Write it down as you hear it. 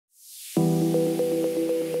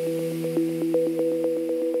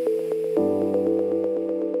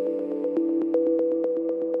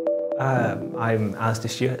I'm Alistair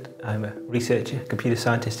Stewart. I'm a researcher, computer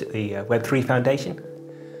scientist at the Web3 Foundation,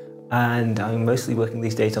 and I'm mostly working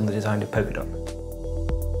these days on the design of Polkadot.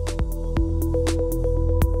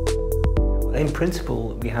 In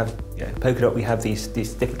principle, we have Polkadot. We have these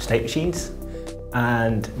different state machines,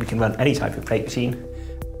 and we can run any type of state machine,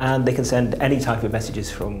 and they can send any type of messages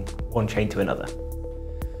from one chain to another.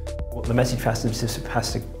 What the message passing system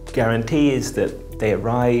has to guarantee is that they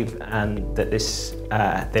arrive and that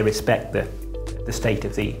they respect the state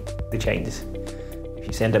of the chains. If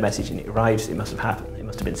you send a message and it arrives, it must have happened. It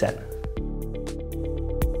must have been sent.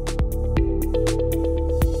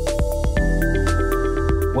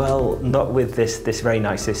 Well, not with this very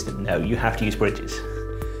nice system. No, you have to use bridges.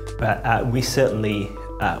 But we certainly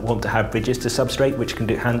want to have bridges to Substrate, which can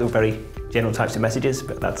handle very general types of messages,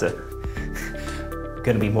 but that's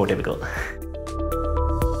going to be more difficult.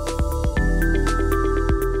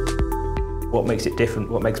 What makes it different,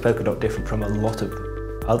 what makes Polkadot different from a lot of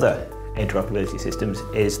other interoperability systems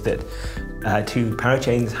is that two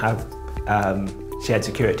parachains have shared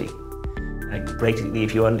security. And basically,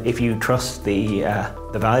 if you trust the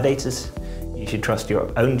validators, you should trust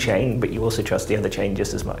your own chain, but you also trust the other chain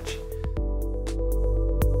just as much.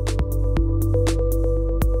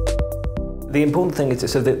 The important thing is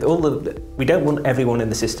that we don't want everyone in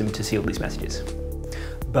the system to see all these messages.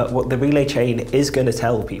 But what the relay chain is going to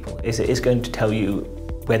tell people is it is going to tell you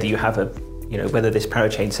whether you have whether this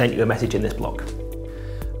parachain sent you a message in this block.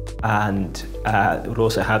 And it would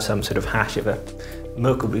also have some sort of hash of a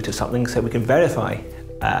Merkle root or something, so we can verify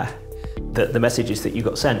that the messages that you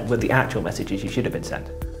got sent were the actual messages you should have been sent.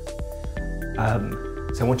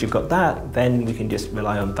 So once you've got that, then we can just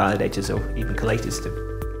rely on validators or even collators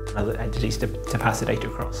and other entities to pass the data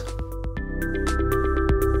across.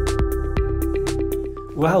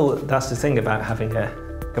 Well, that's the thing about having a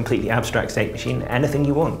completely abstract state machine, anything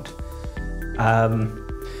you want.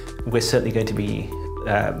 We're certainly going to be,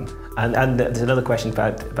 and there's another question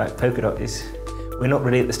about Polkadot is, we're not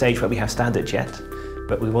really at the stage where we have standards yet,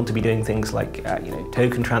 but we want to be doing things like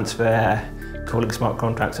token transfer, calling smart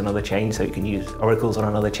contracts on other chains so you can use oracles on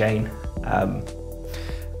another chain.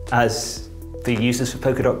 As the users for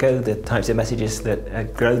Polkadot go, the types of messages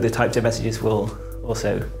that grow, the types of messages will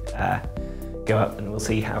also go up, and we'll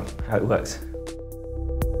see how it works.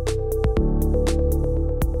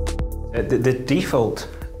 The default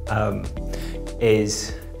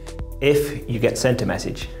is if you get sent a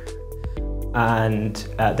message and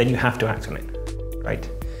then you have to act on it, right?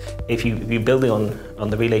 If you're building on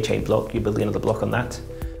the relay chain block, you're building another block on that,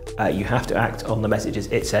 you have to act on the messages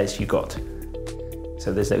it says you got.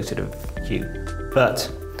 So there's no sort of queue. But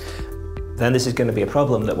then this is going to be a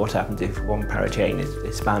problem that what happens if one parachain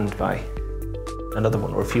is spanned by another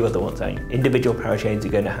one or a few other ones. I mean, individual parachains are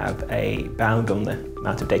going to have a bound on the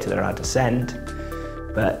amount of data they're allowed to send,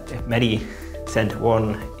 but if many send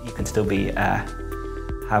one, you can still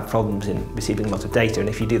have problems in receiving a lot of data, and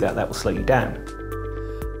if you do that, that will slow you down.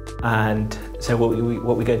 And so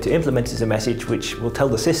what we're going to implement is a message which will tell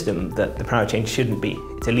the system that the parachain shouldn't be,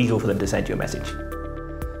 it's illegal for them to send you a message.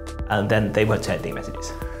 And then they won't send any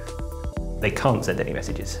messages. They can't send any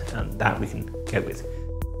messages, and that we can go with.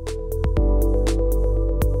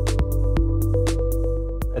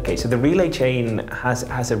 Okay, so the relay chain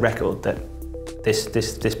has a record that this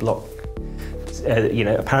block,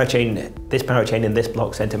 a parachain, this parachain in this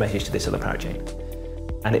block sent a message to this other parachain,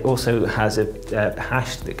 and it also has a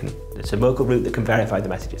hash it's a Merkle root that can verify the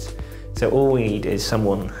messages. So all we need is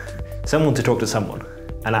someone to talk to someone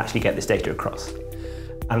and actually get this data across,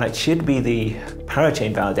 and that should be the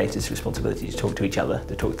parachain validator's responsibility to talk to each other,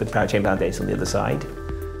 to talk to the parachain validators on the other side.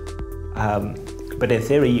 But in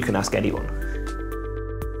theory, you can ask anyone.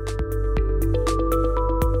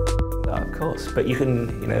 Of course, but you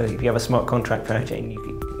can, if you have a smart contract parachain,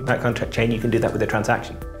 that contract chain, you can do that with a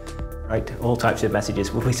transaction, right? All types of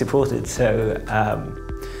messages will be supported. So,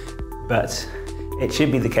 but it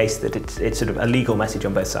should be the case that it's sort of a legal message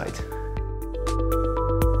on both sides.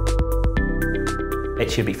 It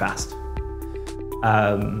should be fast,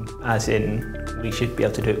 as in we should be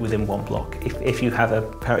able to do it within one block. If you have a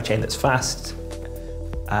parachain that's fast,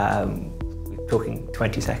 we're talking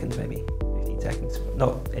 20 seconds, maybe 15 seconds,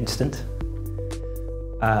 not instant.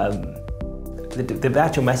 The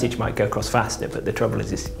actual message might go across faster, but the trouble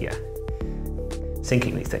is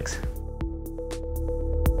syncing these things.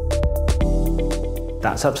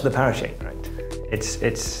 That's up to the parachain, right? It's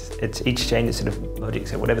each chain is sort of logic.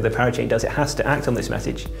 So whatever the parachain does, it has to act on this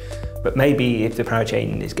message. But maybe if the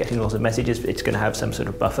parachain is getting lots of messages, it's going to have some sort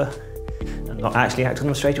of buffer and not actually act on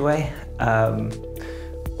them straight away.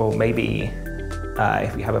 Or maybe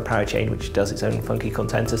If we have a parachain which does its own funky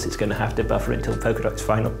consensus, it's going to have to buffer until Polkadot's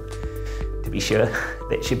final to be sure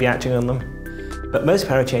that it should be acting on them. But most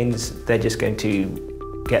parachains, they're just going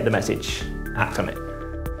to get the message, act on it,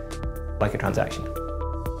 like a transaction.